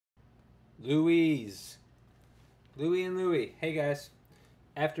Louise. Louie and Louie. Hey guys.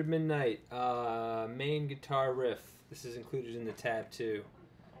 After Midnight, main guitar riff. This is included in the tab too.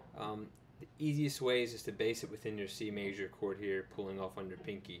 The easiest way is just to bass it within your C major chord here, pulling off on your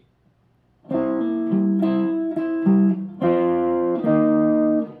pinky.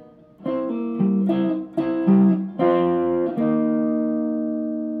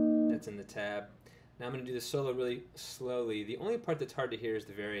 That's in the tab. Now I'm going to do the solo really slowly. The only part that's hard to hear is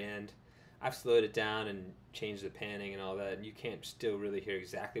the very end. I've slowed it down and changed the panning and all that, and you can't still really hear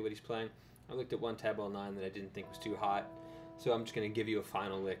exactly what he's playing. I looked at one tab all 9 that I didn't think was too hot, so I'm just going to give you a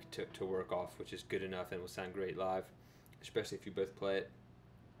final lick to work off, which is good enough and will sound great live, especially if you both play it.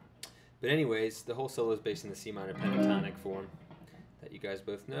 But anyways, the whole solo is based in the C minor pentatonic form that you guys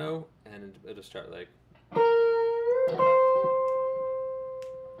both know, and it'll start like...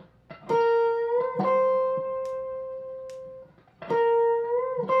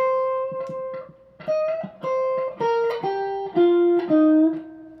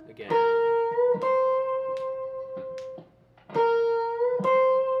 Again.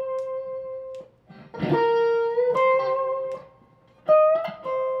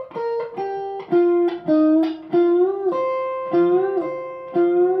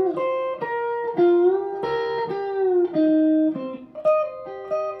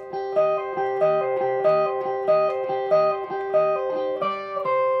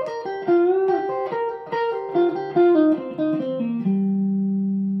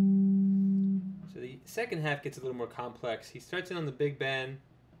 Second half gets a little more complex. He starts in on the big bend,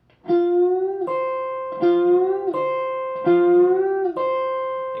 and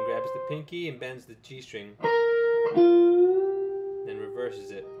grabs the pinky and bends the G string, then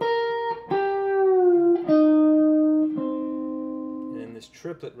reverses it. And then this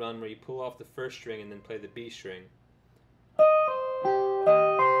triplet run where you pull off the first string and then play the B string.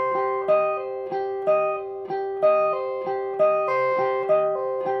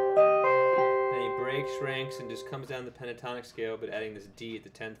 Ranks and just comes down the pentatonic scale, but adding this D at the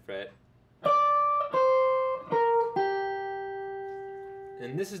 10th fret.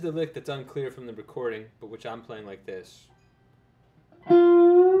 And this is the lick that's unclear from the recording, but which I'm playing like this.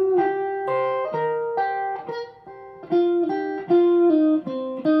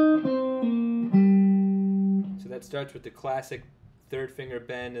 So that starts with the classic third finger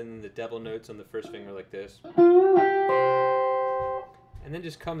bend and the double notes on the first finger like this. And then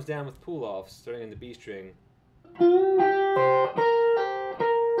just comes down with pull-offs, starting on the B string. So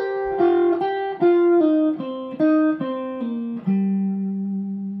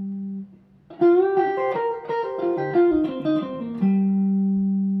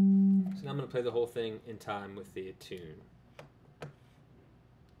now I'm going to play the whole thing in time with the tune.